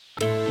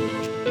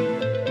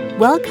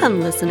Welcome,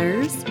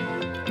 listeners.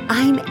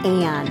 I'm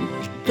Anne,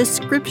 the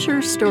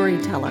Scripture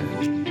storyteller.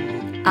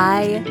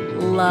 I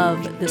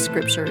love the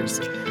Scriptures,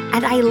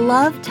 and I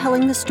love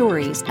telling the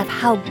stories of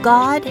how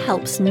God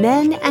helps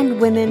men and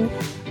women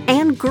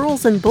and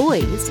girls and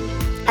boys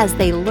as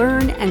they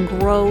learn and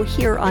grow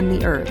here on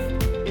the earth.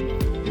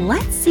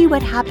 Let's see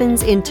what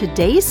happens in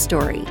today's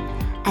story,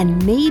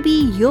 and maybe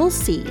you'll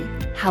see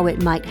how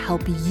it might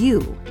help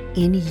you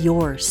in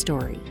your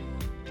story.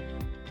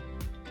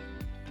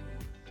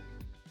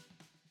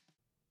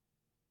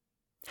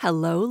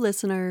 Hello,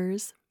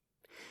 listeners.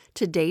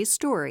 Today's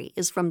story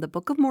is from the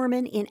Book of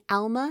Mormon in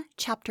Alma,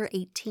 chapter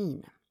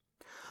 18.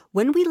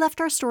 When we left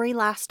our story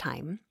last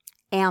time,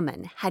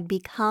 Ammon had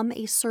become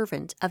a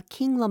servant of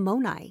King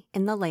Lamoni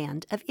in the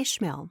land of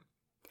Ishmael.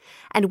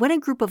 And when a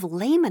group of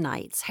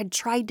Lamanites had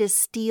tried to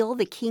steal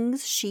the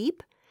king's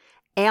sheep,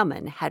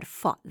 Ammon had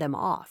fought them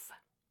off.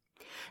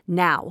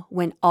 Now,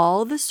 when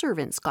all the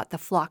servants got the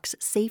flocks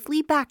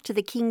safely back to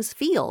the king's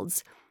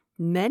fields,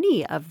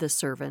 many of the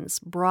servants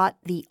brought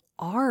the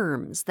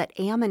arms that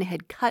Ammon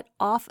had cut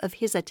off of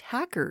his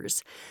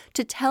attackers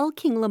to tell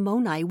King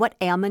Lamoni what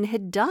Ammon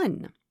had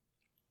done.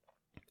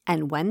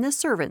 And when the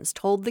servants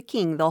told the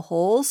king the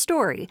whole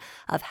story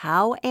of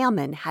how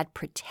Ammon had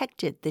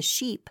protected the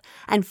sheep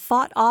and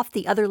fought off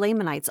the other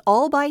Lamanites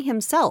all by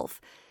himself,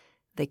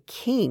 the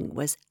king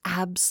was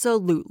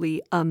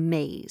absolutely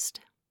amazed.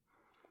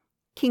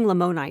 King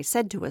Lamoni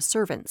said to his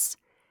servants,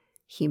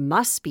 "He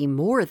must be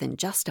more than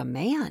just a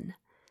man.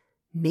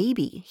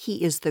 Maybe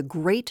he is the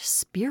Great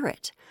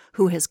Spirit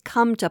who has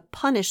come to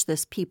punish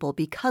this people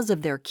because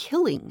of their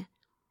killing."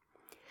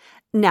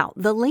 Now,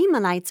 the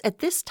Lamanites at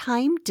this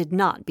time did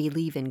not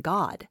believe in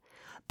God,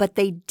 but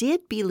they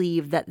did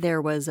believe that there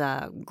was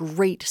a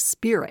Great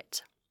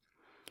Spirit.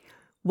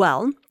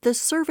 Well, the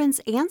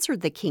servants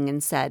answered the king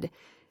and said,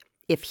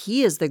 "If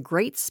he is the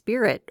Great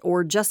Spirit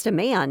or just a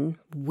man,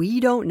 we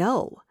don't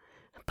know.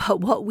 But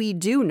what we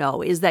do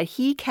know is that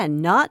he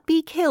cannot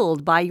be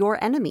killed by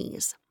your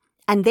enemies.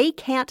 And they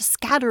can't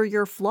scatter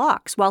your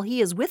flocks while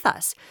he is with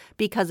us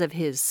because of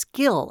his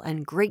skill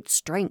and great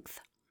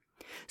strength.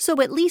 So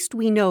at least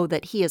we know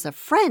that he is a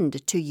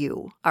friend to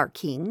you, our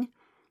king.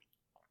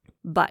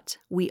 But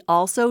we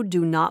also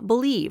do not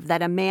believe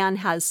that a man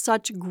has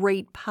such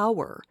great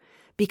power,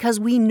 because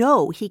we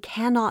know he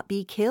cannot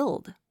be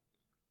killed."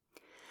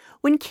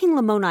 When King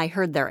Lamoni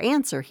heard their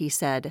answer, he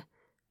said,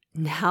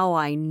 "Now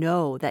I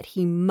know that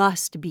he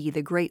must be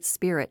the Great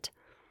Spirit,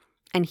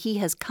 and he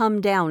has come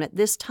down at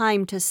this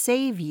time to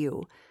save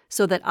you,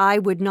 so that I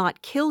would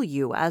not kill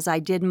you as I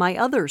did my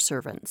other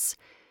servants.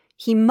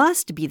 He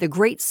must be the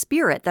Great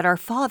Spirit that our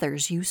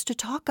fathers used to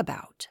talk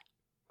about."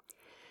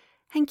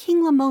 And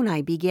King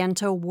Lamoni began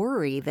to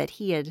worry that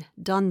he had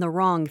done the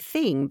wrong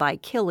thing by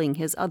killing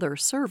his other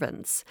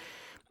servants,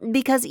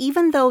 because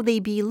even though they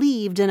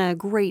believed in a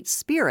Great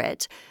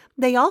Spirit,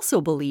 they also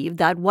believed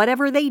that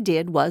whatever they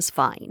did was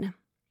fine.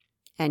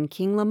 And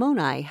King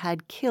Lamoni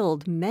had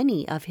killed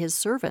many of his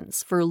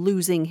servants for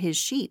losing his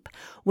sheep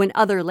when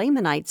other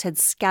Lamanites had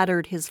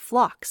scattered his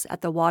flocks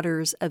at the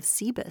waters of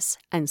Sebus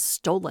and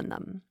stolen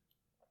them.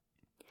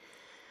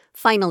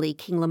 Finally,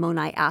 King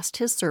Lamoni asked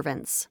his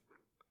servants,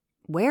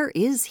 "Where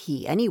is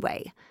he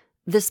anyway,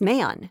 this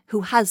man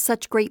who has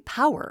such great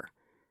power?"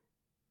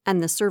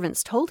 And the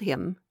servants told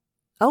him,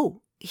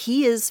 "Oh,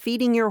 he is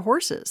feeding your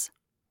horses."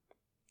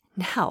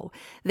 Now,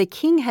 the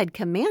king had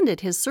commanded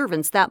his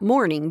servants that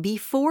morning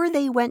before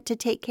they went to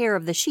take care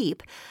of the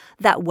sheep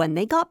that when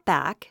they got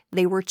back,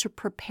 they were to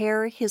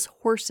prepare his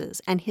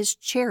horses and his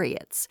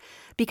chariots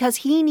because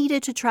he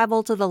needed to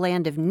travel to the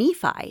land of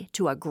Nephi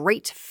to a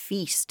great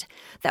feast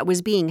that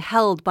was being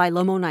held by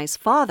Lamoni's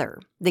father,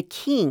 the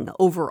king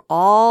over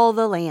all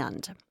the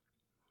land.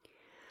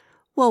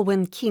 Well,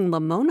 when King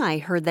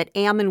Lamoni heard that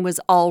Ammon was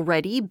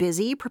already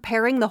busy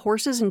preparing the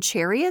horses and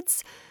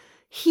chariots,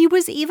 he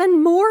was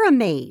even more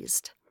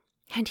amazed,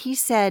 and he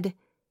said,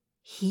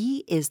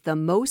 "He is the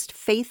most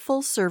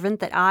faithful servant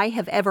that I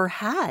have ever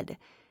had.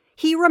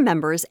 He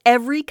remembers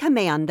every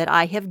command that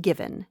I have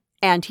given,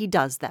 and he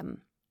does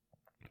them.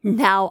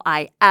 Now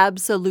I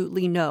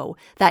absolutely know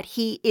that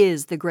he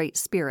is the Great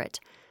Spirit,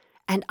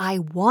 and I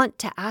want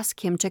to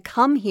ask him to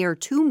come here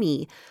to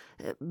me,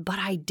 but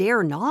I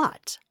dare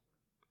not."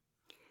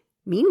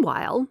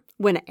 Meanwhile,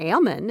 when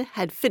Ammon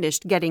had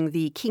finished getting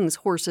the king's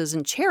horses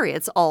and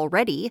chariots all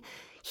ready,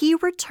 he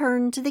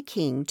returned to the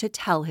king to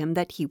tell him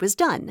that he was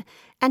done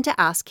and to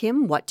ask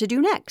him what to do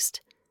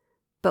next.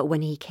 But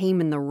when he came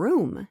in the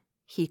room,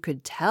 he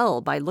could tell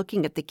by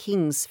looking at the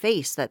king's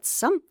face that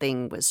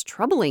something was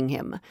troubling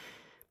him.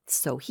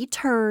 So he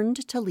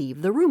turned to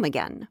leave the room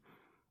again.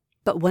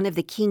 But one of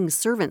the king's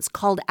servants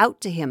called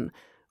out to him,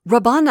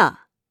 "Rabbana,"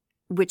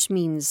 which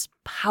means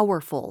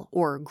powerful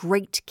or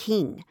great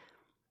king.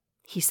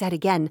 He said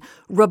again,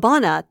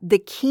 "Rabbana, the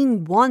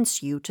king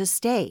wants you to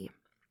stay."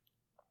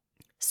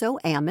 So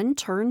Ammon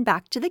turned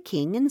back to the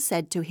king and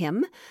said to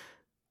him,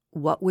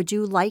 "What would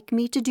you like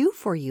me to do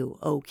for you,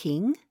 O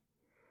king?"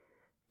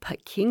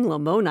 But King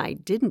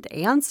Lamoni didn't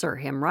answer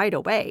him right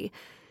away.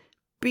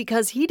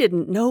 because he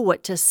didn't know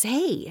what to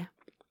say.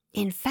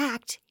 In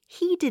fact,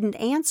 he didn't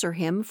answer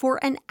him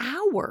for an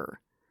hour.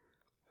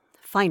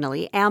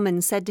 Finally,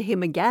 Ammon said to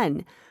him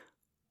again,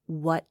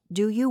 "What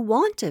do you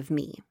want of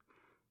me?"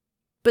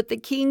 But the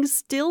king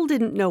still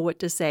didn't know what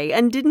to say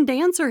and didn't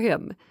answer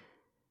him.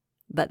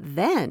 But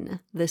then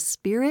the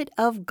Spirit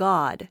of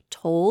God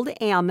told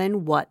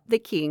Ammon what the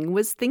king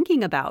was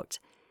thinking about.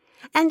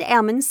 And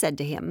Ammon said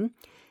to him,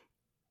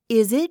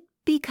 "Is it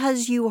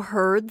because you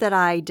heard that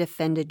I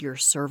defended your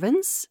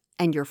servants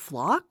and your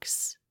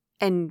flocks,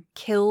 and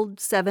killed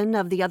 7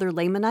 of the other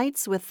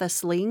Lamanites with a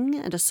sling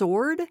and a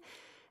sword,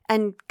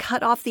 and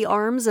cut off the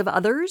arms of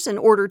others in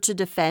order to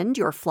defend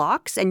your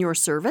flocks and your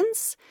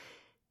servants?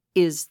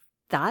 Is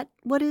that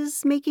what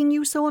is making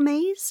you so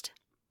amazed?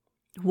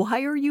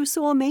 Why are you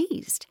so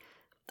amazed?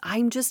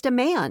 I'm just a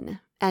man,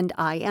 and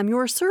I am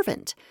your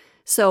servant.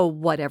 So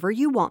whatever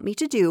you want me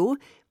to do,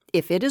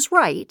 if it is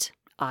right,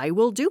 I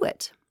will do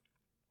it."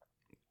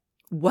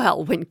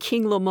 Well, when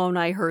King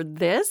Lamoni heard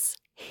this,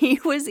 he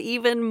was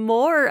even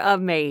more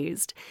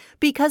amazed,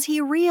 because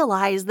he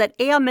realized that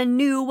Ammon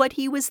knew what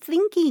he was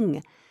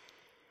thinking.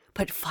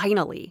 But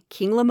finally,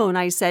 King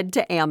Lamoni said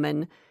to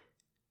Ammon,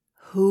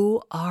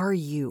 "Who are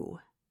you?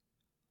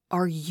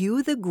 Are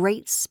you the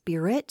Great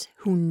Spirit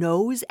who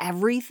knows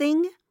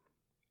everything?"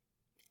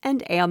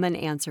 And Ammon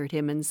answered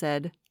him and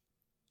said,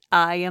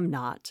 "I am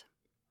not."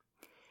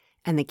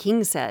 And the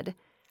king said,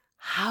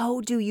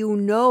 "How do you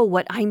know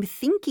what I'm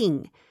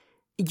thinking?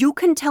 You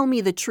can tell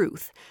me the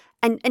truth,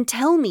 and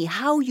tell me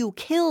how you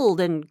killed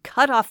and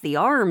cut off the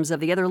arms of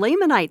the other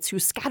Lamanites who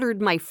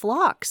scattered my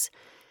flocks.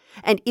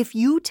 And if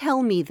you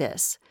tell me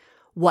this,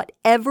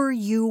 whatever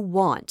you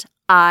want,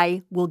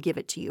 I will give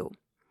it to you.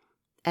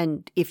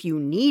 And if you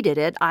needed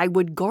it, I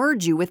would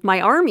guard you with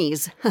my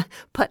armies.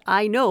 But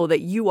I know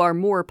that you are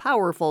more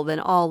powerful than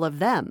all of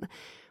them.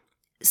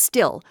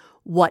 Still,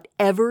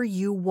 whatever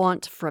you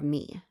want from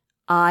me,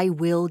 I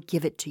will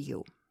give it to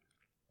you."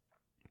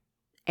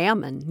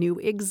 Ammon knew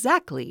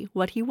exactly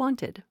what he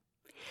wanted.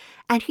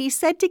 And he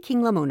said to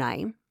King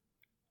Lamoni,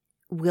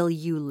 "Will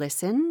you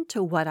listen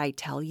to what I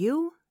tell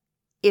you?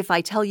 If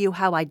I tell you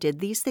how I did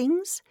these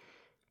things,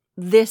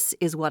 this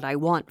is what I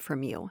want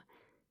from you."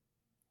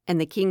 And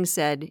the king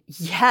said,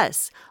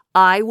 "Yes,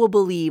 I will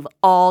believe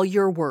all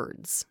your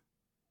words."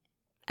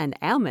 And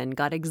Ammon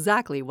got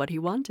exactly what he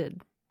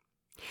wanted.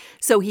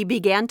 So he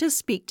began to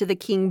speak to the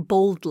king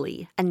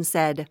boldly and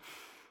said,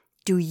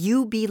 "Do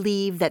you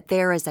believe that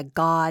there is a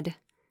God?"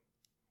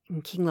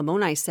 And King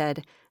Lamoni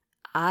said,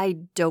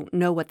 "I don't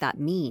know what that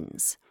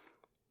means."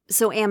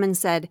 So Ammon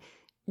said,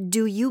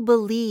 "Do you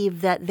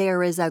believe that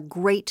there is a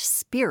great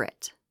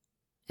spirit?"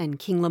 And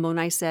King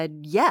Lamoni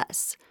said,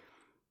 "Yes."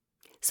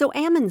 So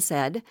Ammon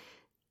said,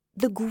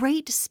 "The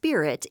Great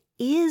Spirit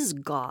is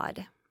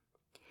God.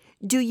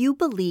 Do you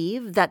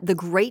believe that the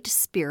Great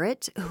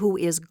Spirit, who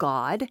is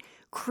God,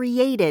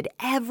 created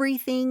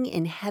everything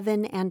in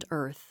heaven and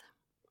earth?"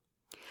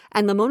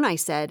 And Lamoni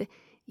said,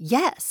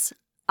 "Yes,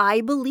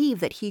 I believe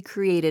that he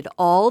created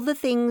all the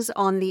things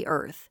on the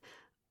earth,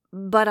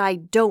 but I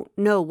don't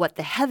know what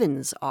the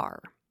heavens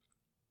are."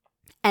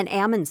 And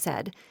Ammon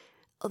said,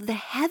 "The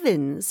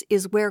heavens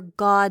is where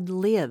God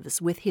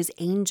lives with his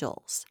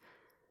angels."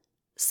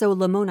 So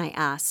Lamoni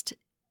asked,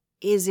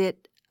 "Is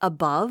it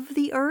above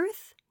the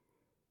earth?"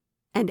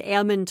 And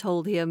Ammon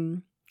told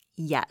him,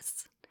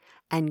 "Yes,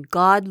 and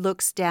God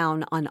looks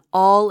down on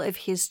all of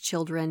his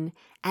children,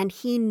 and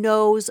he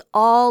knows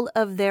all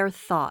of their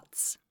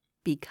thoughts,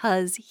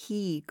 because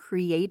he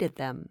created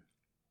them."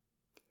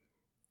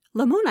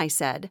 Lamoni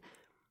said,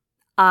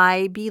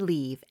 "I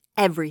believe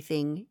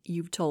everything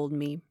you've told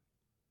me.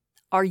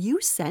 Are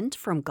you sent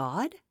from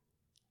God?"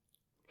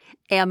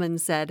 Ammon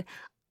said,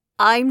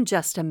 "I'm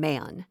just a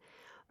man,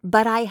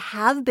 but I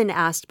have been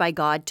asked by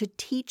God to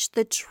teach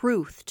the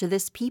truth to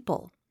this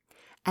people,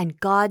 and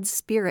God's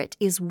Spirit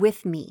is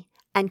with me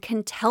and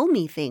can tell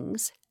me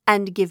things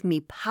and give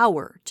me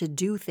power to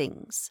do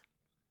things."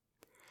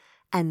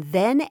 And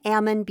then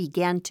Ammon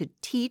began to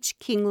teach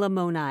King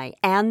Lamoni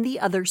and the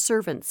other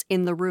servants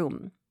in the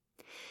room.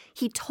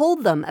 He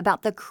told them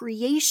about the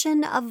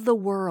creation of the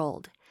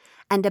world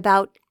and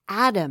about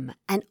Adam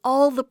and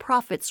all the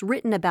prophets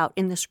written about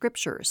in the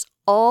scriptures,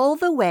 all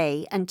the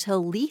way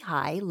until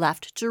Lehi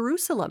left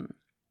Jerusalem.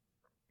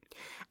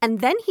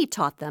 And then he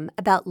taught them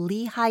about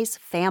Lehi's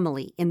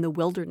family in the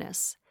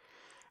wilderness,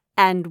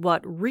 and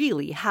what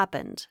really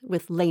happened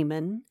with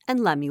Laman and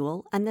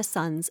Lemuel and the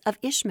sons of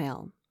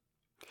Ishmael.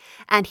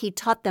 And he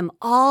taught them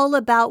all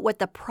about what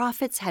the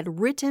prophets had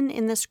written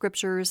in the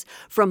scriptures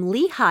from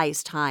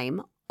Lehi's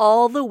time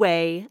all the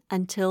way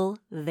until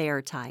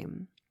their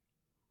time.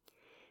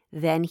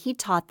 Then he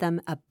taught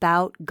them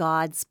about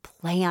God's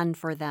plan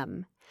for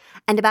them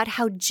and about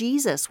how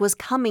Jesus was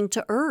coming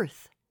to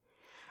earth.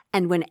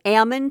 And when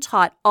Ammon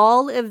taught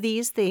all of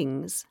these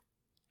things,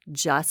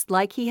 just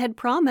like he had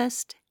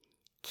promised,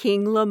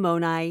 King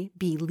Lamoni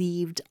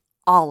believed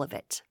all of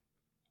it.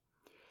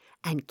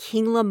 And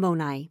King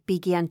Lamoni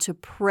began to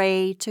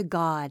pray to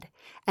God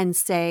and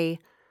say,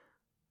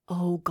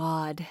 "Oh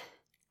God,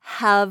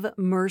 have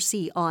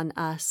mercy on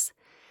us.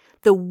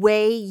 The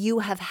way you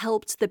have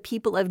helped the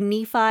people of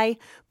Nephi,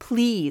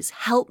 please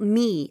help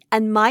me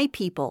and my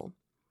people."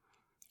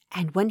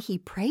 And when he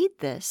prayed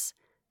this,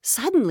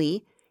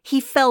 suddenly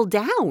he fell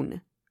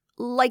down,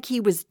 like he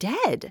was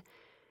dead.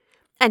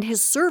 And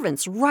his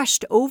servants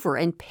rushed over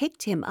and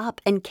picked him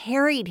up and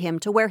carried him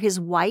to where his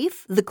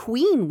wife, the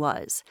queen,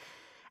 was.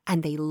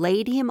 And they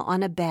laid him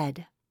on a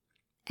bed.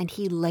 And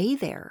he lay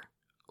there,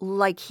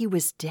 like he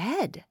was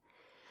dead.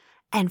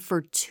 And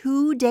for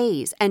 2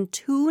 days and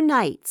 2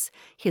 nights,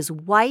 his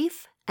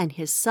wife and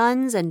his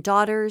sons and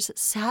daughters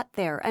sat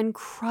there and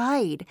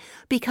cried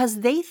because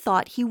they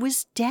thought he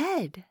was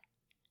dead.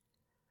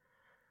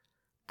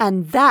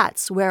 And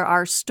that's where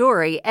our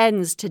story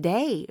ends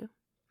today.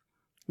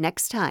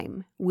 Next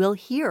time, we'll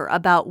hear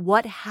about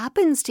what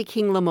happens to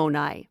King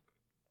Lamoni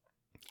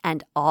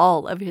and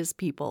all of his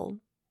people.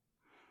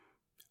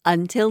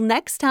 Until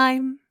next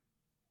time.